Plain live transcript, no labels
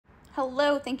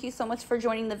Hello, thank you so much for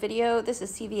joining the video. This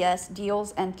is CVS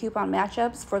deals and coupon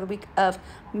matchups for the week of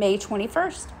May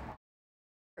 21st.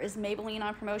 Is Maybelline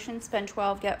on promotion, spend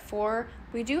 12, get 4.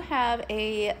 We do have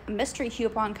a mystery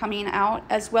coupon coming out,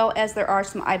 as well as there are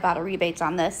some Ibotta rebates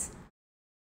on this.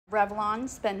 Revlon,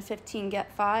 spend 15,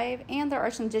 get 5, and there are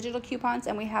some digital coupons,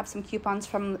 and we have some coupons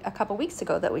from a couple weeks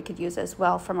ago that we could use as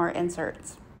well from our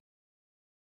inserts.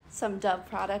 Some Dove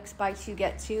products, buy 2,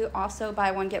 get 2, also buy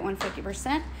 1, get 1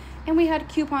 50%. And we had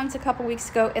coupons a couple weeks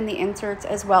ago in the inserts,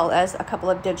 as well as a couple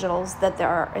of digitals that there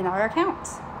are in our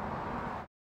accounts.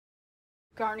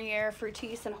 Garnier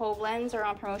Fructis and Whole Blends are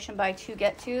on promotion, buy 2,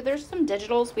 get 2. There's some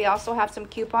digitals. We also have some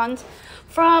coupons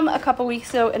from a couple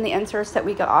weeks ago in the inserts that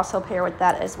we could also pair with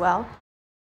that as well.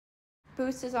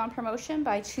 Boost is on promotion,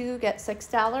 buy 2, get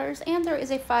 $6. And there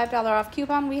is a $5 off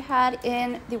coupon we had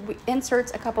in the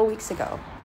inserts a couple weeks ago.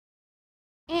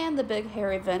 And the big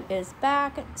hair event is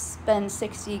back. Spend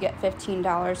 60, get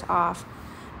 $15 off.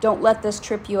 Don't let this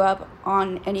trip you up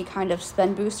on any kind of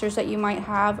spend boosters that you might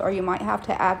have, or you might have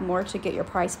to add more to get your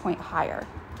price point higher.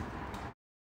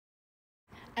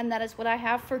 And that is what I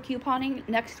have for couponing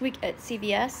next week at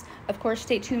CVS. Of course,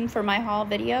 stay tuned for my haul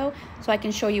video so I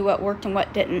can show you what worked and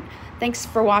what didn't. Thanks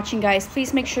for watching, guys.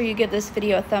 Please make sure you give this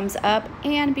video a thumbs up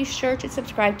and be sure to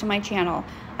subscribe to my channel.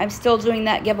 I'm still doing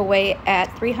that giveaway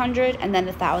at 300 and then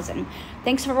 1,000.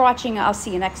 Thanks for watching. I'll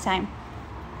see you next time.